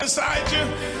beside you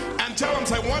and tell them,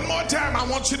 say, one more time, I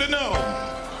want you to know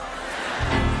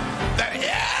that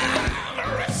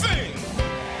everything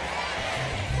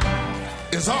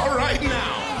is all right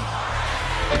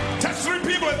now. Touch 3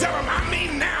 people and tell them, I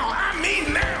mean now, I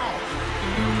mean now.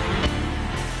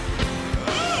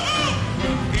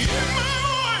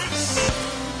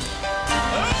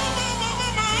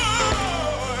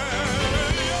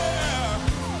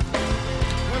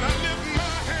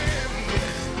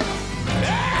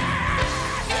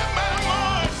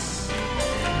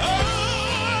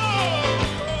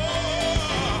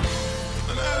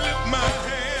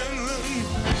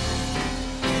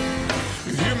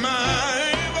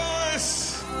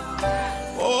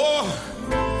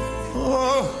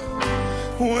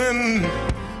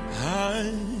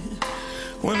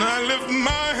 When I lift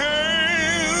my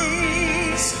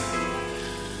hands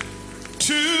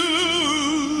to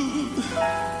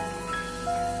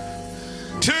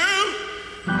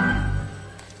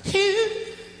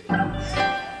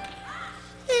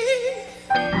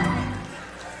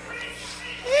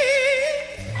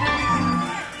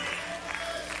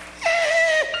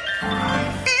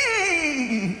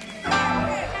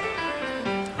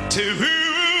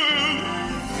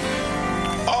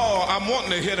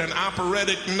to hit an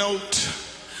operatic note,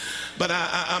 but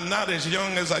I'm not as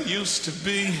young as I used to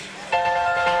be.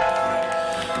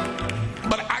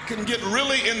 But I can get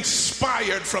really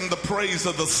inspired from the praise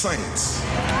of the saints.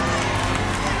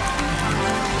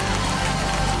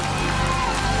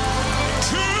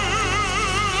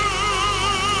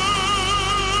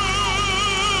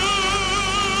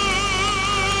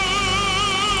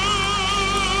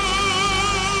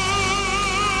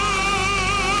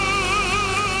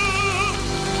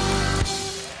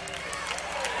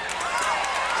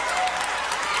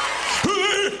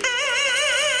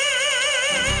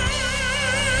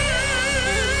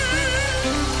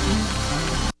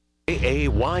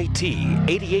 AYT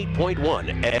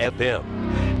 88.1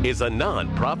 FM is a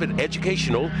non-profit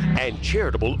educational and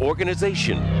charitable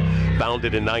organization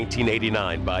founded in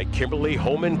 1989 by Kimberly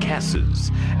Holman Cassis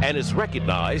and is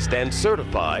recognized and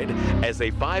certified as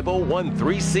a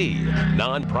 5013C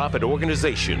non-profit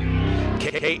organization.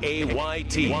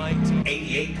 KAYT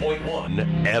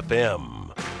 88.1 FM.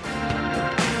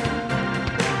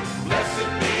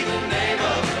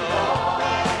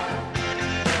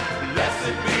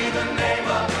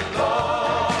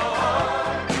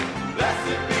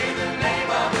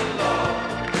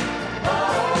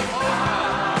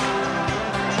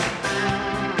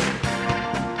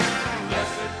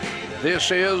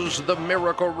 This is the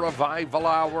Miracle Revival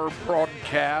Hour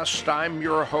broadcast. I'm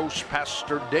your host,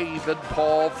 Pastor David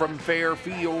Paul from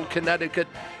Fairfield, Connecticut,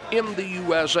 in the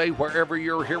USA. Wherever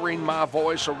you're hearing my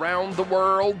voice around the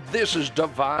world, this is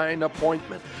Divine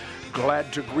Appointment.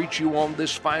 Glad to greet you on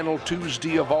this final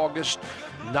Tuesday of August.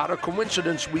 Not a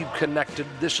coincidence we've connected.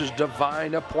 This is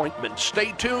Divine Appointment.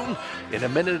 Stay tuned. In a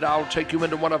minute, I'll take you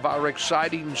into one of our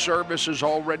exciting services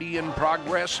already in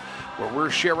progress, where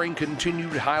we're sharing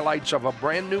continued highlights of a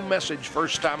brand new message.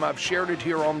 First time I've shared it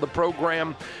here on the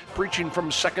program, preaching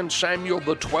from 2 Samuel,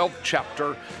 the 12th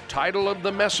chapter. Title of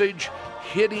the message,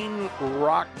 Hitting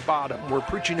Rock Bottom. We're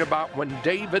preaching about when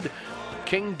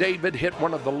King David hit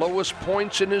one of the lowest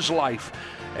points in his life.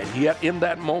 And yet in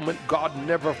that moment, God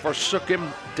never forsook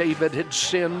him. David had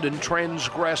sinned and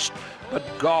transgressed, but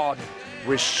God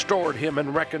restored him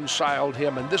and reconciled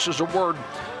him. And this is a word,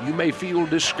 you may feel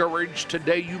discouraged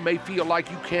today. You may feel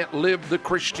like you can't live the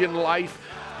Christian life.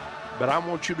 But I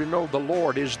want you to know the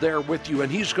Lord is there with you, and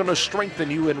He's going to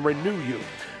strengthen you and renew you.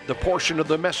 The portion of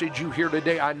the message you hear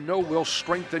today, I know will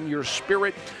strengthen your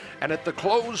spirit. And at the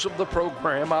close of the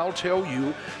program, I'll tell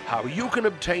you how you can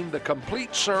obtain the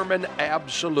complete sermon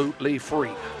absolutely free.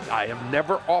 I have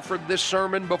never offered this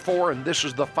sermon before, and this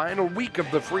is the final week of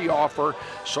the free offer.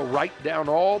 So write down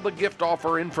all the gift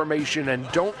offer information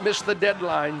and don't miss the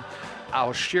deadline.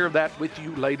 I'll share that with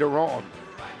you later on.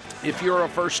 If you're a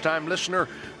first-time listener,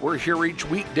 we're here each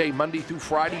weekday, Monday through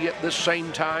Friday at this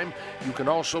same time. You can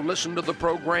also listen to the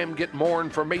program, get more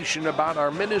information about our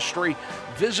ministry.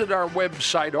 Visit our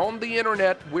website on the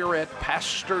internet. We're at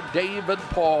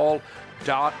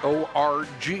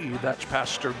PastorDavidPaul.org. That's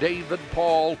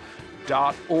PastorDavidPaul.org.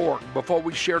 Before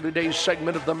we share today's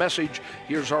segment of the message,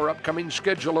 here's our upcoming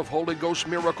schedule of Holy Ghost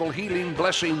miracle, healing,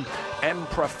 blessing, and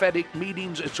prophetic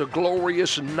meetings. It's a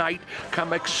glorious night.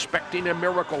 Come expecting a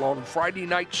miracle on Friday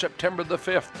night, September the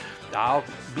 5th. I'll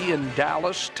be in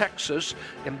Dallas, Texas,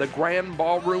 in the Grand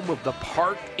Ballroom of the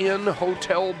Park Inn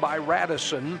Hotel by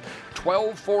Radisson,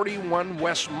 1241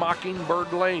 West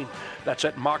Mockingbird Lane. That's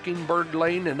at Mockingbird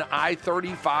Lane and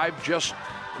I-35, just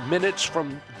minutes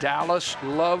from Dallas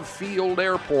Love Field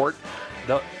Airport,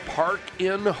 the Park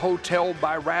Inn Hotel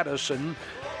by Radisson,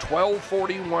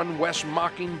 1241 West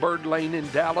Mockingbird Lane in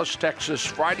Dallas, Texas,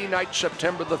 Friday night,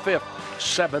 September the 5th,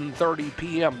 7:30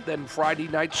 p.m. Then Friday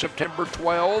night, September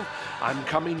 12th, I'm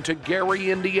coming to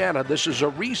Gary, Indiana. This is a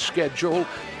reschedule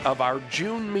of our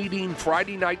June meeting,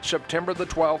 Friday night, September the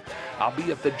 12th. I'll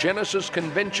be at the Genesis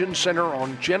Convention Center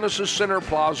on Genesis Center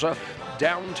Plaza,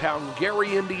 downtown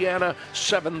Gary, Indiana,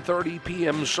 7:30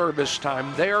 p.m. service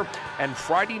time there. And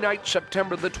Friday night,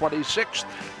 September the 26th,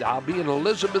 I'll be in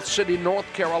Elizabeth City,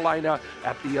 North Carolina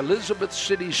at the Elizabeth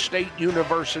City State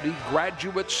University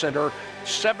Graduate Center,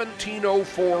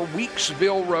 1704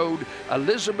 Weeksville Road,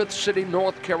 Elizabeth City,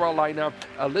 North Carolina,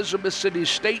 Elizabeth City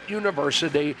State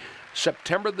University,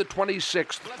 September the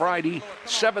 26th, Friday,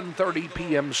 7:30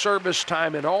 p.m. service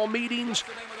time. In all meetings,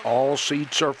 all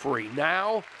seats are free.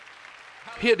 Now,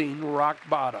 hitting rock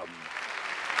bottom.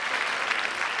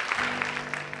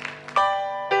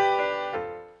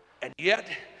 And yet,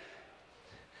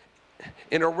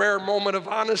 in a rare moment of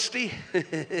honesty,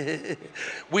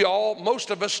 most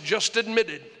of us just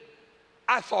admitted,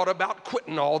 I thought about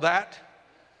quitting all that.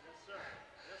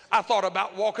 I thought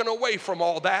about walking away from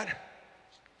all that.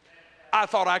 I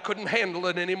thought I couldn't handle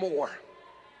it anymore.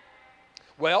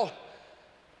 Well,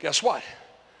 guess what?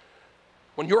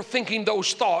 When you're thinking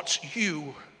those thoughts,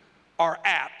 you are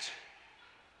at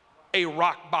a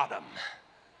rock bottom.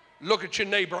 Look at your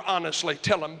neighbor honestly.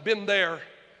 Tell him, been there,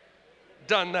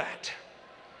 done that.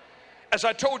 As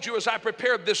I told you as I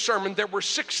prepared this sermon, there were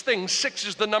 6 things. 6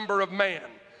 is the number of man.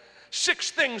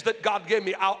 6 things that God gave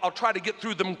me. I'll try to get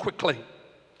through them quickly.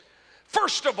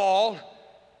 First of all,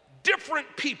 different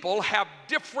people have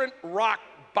different rock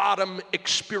bottom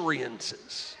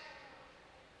experiences.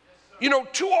 You know,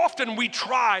 too often we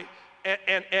try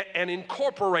and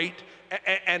incorporate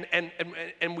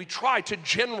and we try to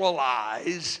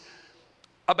generalize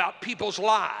about people's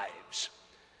lives.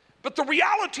 But the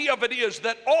reality of it is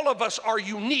that all of us are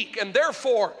unique, and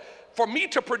therefore, for me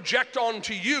to project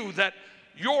onto you that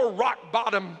your rock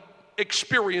bottom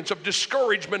experience of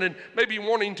discouragement and maybe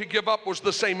wanting to give up was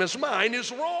the same as mine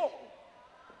is wrong.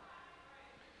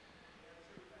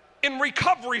 In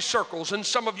recovery circles, and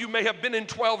some of you may have been in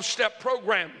 12-step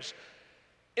programs,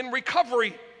 in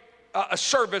recovery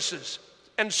services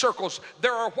and circles,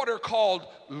 there are what are called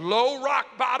low rock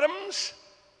bottoms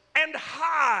and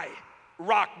high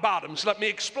rock bottoms. Let me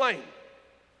explain.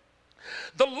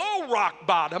 The low rock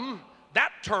bottom,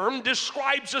 that term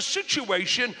describes a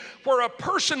situation where a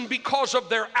person, because of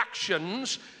their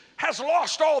actions, has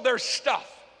lost all their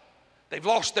stuff. They've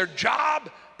lost their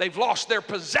job, they've lost their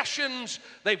possessions,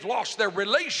 they've lost their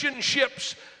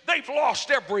relationships, they've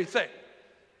lost everything.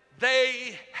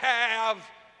 They have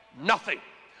nothing.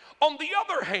 On the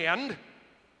other hand,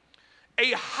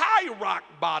 a high rock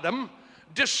bottom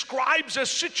describes a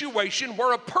situation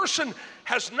where a person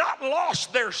has not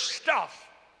lost their stuff,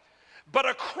 but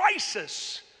a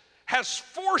crisis has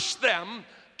forced them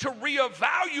to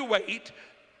reevaluate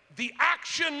the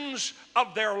actions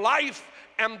of their life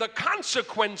and the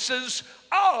consequences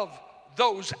of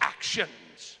those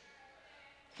actions.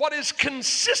 What is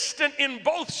consistent in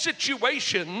both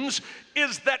situations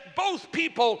is that both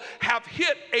people have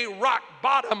hit a rock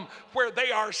bottom where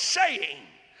they are saying,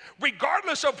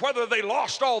 regardless of whether they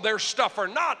lost all their stuff or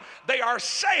not, they are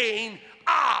saying,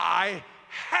 I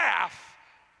have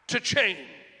to change.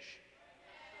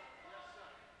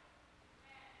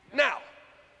 Now,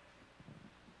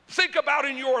 think about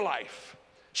in your life.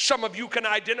 Some of you can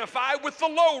identify with the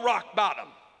low rock bottom.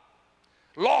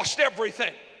 Lost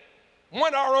everything,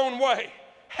 went our own way,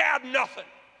 had nothing,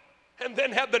 and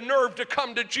then had the nerve to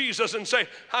come to Jesus and say,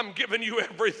 I'm giving you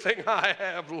everything I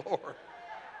have, Lord.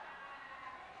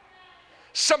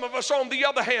 Some of us, on the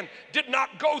other hand, did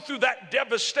not go through that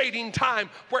devastating time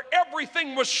where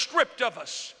everything was stripped of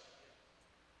us.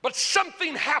 But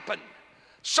something happened,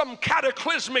 some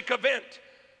cataclysmic event,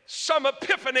 some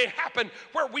epiphany happened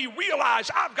where we realize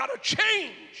I've got to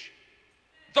change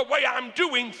the way I'm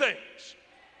doing things.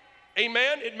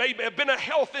 Amen? It may have been a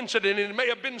health incident, it may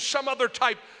have been some other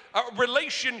type of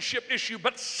relationship issue,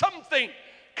 but something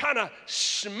kind of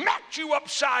smacked you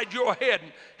upside your head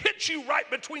and hit you right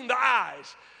between the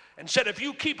eyes and said, if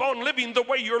you keep on living the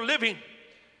way you're living,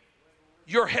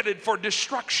 you're headed for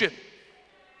destruction.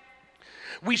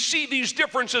 We see these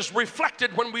differences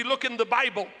reflected when we look in the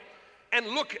Bible and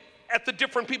look at the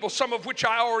different people, some of which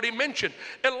I already mentioned.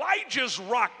 Elijah's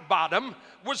rock bottom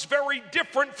was very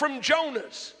different from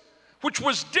Jonah's, which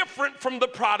was different from the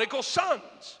prodigal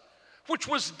sons, which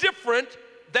was different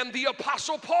than the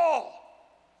Apostle Paul,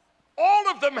 All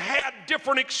of them had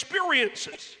different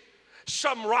experiences.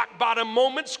 Some rock bottom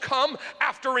moments come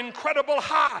after incredible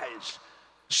highs.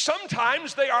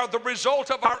 Sometimes they are the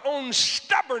result of our own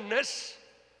stubbornness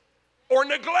or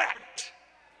neglect.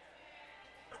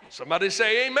 Somebody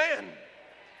say amen.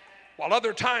 While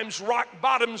other times rock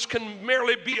bottoms can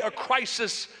merely be a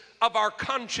crisis of our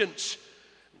conscience,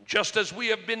 just as we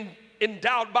have been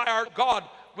endowed by our God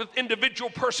with individual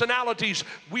personalities,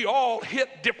 we all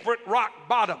hit different rock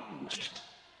bottoms.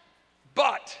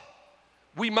 But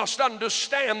we must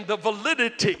understand the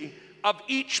validity of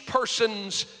each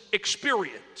person's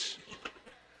experience.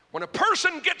 When a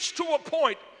person gets to a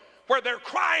point where they're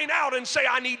crying out and say,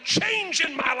 I need change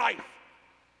in my life,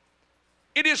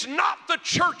 it is not the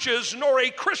church's nor a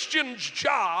Christian's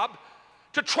job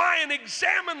to try and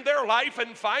examine their life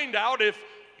and find out if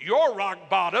your rock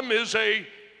bottom is a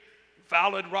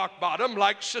valid rock bottom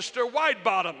like Sister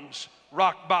Widebottom's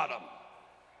rock bottom.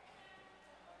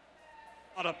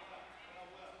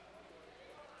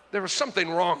 There was something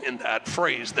wrong in that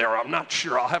phrase there. I'm not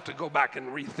sure. I'll have to go back and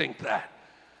rethink that.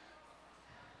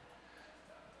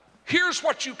 Here's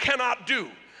what you cannot do.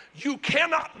 You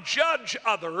cannot judge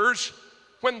others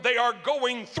when they are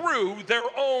going through their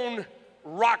own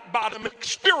rock bottom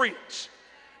experience.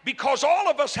 Because all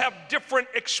of us have different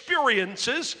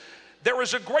experiences, there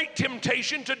is a great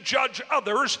temptation to judge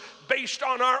others based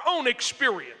on our own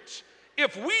experience.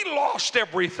 If we lost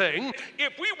everything,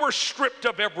 if we were stripped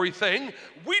of everything,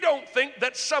 we don't think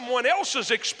that someone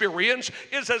else's experience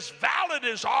is as valid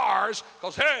as ours,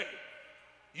 because hey,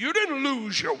 you didn't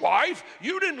lose your wife,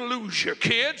 you didn't lose your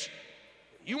kids.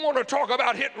 You want to talk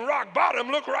about hitting rock bottom,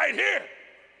 look right here.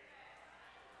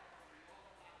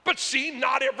 But see,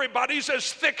 not everybody's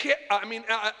as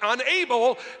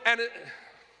unable and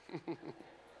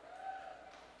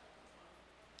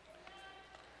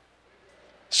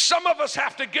some of us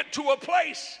have to get to a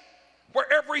place where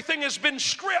everything has been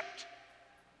stripped,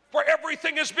 where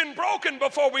everything has been broken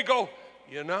before we go,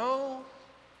 you know,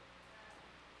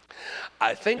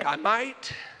 I think I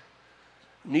might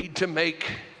need to make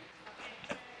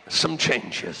some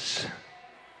changes.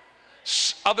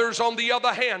 Others, on the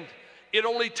other hand, it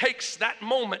only takes that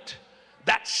moment,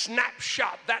 that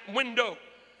snapshot, that window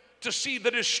to see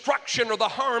the destruction or the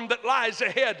harm that lies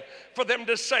ahead for them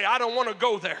to say, I don't want to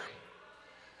go there.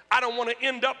 I don't want to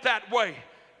end up that way.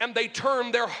 And they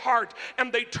turn their heart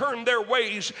and they turn their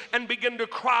ways and begin to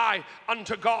cry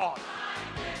unto God.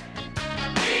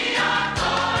 We are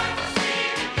going to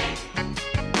see the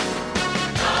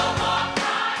King. No more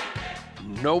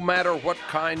crying. No matter what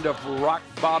kind of rock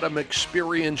bottom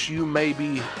experience you may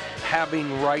be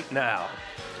having right now,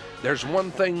 there's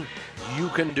one thing you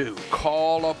can do.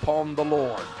 Call upon the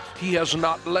Lord. He has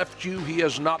not left you. He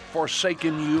has not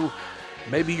forsaken you.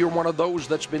 Maybe you're one of those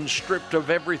that's been stripped of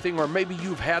everything, or maybe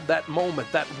you've had that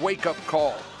moment, that wake-up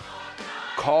call.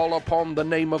 Call upon the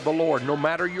name of the Lord. No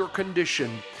matter your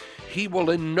condition, He will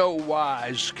in no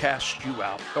wise cast you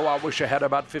out. Oh, I wish I had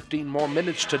about 15 more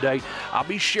minutes today. I'll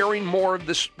be sharing more of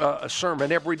this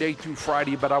sermon every day through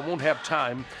Friday, but I won't have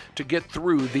time to get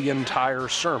through the entire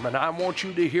sermon. I want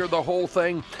you to hear the whole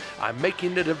thing. I'm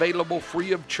making it available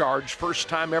free of charge. First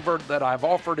time ever that I've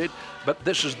offered it, but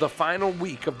this is the final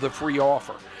week of the free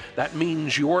offer. That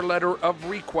means your letter of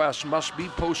request must be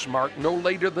postmarked no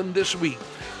later than this week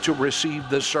to receive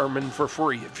the sermon for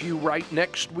free. If you write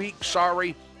next week,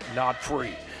 sorry, not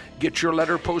free. Get your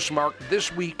letter postmarked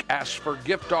this week. Ask for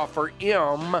gift offer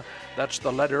M. That's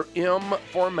the letter M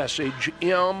for message,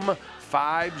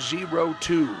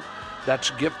 M502.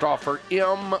 That's gift offer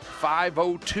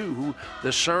M502,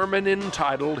 the sermon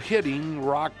entitled Hitting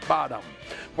Rock Bottom.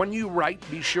 When you write,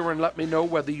 be sure and let me know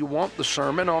whether you want the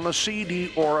sermon on a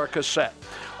CD or a cassette.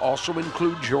 Also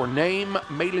include your name,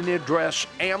 mailing address,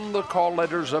 and the call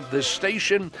letters of this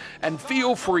station, and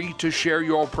feel free to share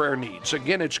your prayer needs.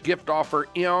 Again, it's gift offer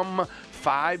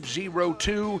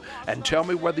M502, and tell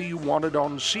me whether you want it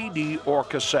on CD or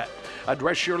cassette.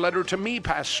 Address your letter to me,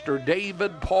 Pastor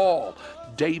David Paul.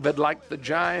 David like the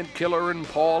giant killer and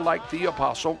Paul like the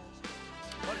apostle.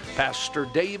 Pastor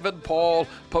David Paul,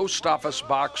 Post Office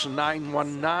Box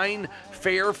 919,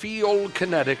 Fairfield,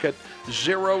 Connecticut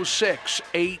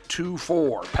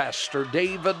 06824. Pastor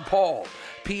David Paul,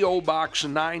 P.O. Box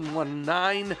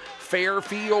 919,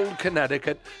 Fairfield,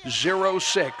 Connecticut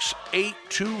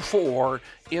 06824.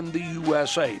 in the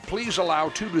USA. Please allow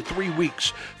 2 to 3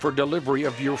 weeks for delivery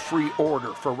of your free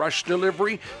order. For rush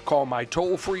delivery, call my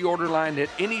toll-free order line at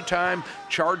any time,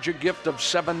 charge a gift of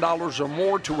 $7 or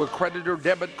more to a credit or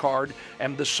debit card,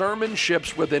 and the sermon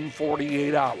ships within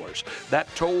 48 hours. That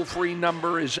toll-free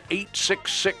number is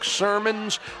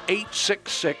 866-SERMONS,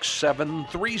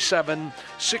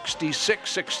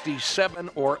 866-737-6667,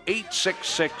 or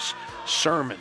 866-SERMONS.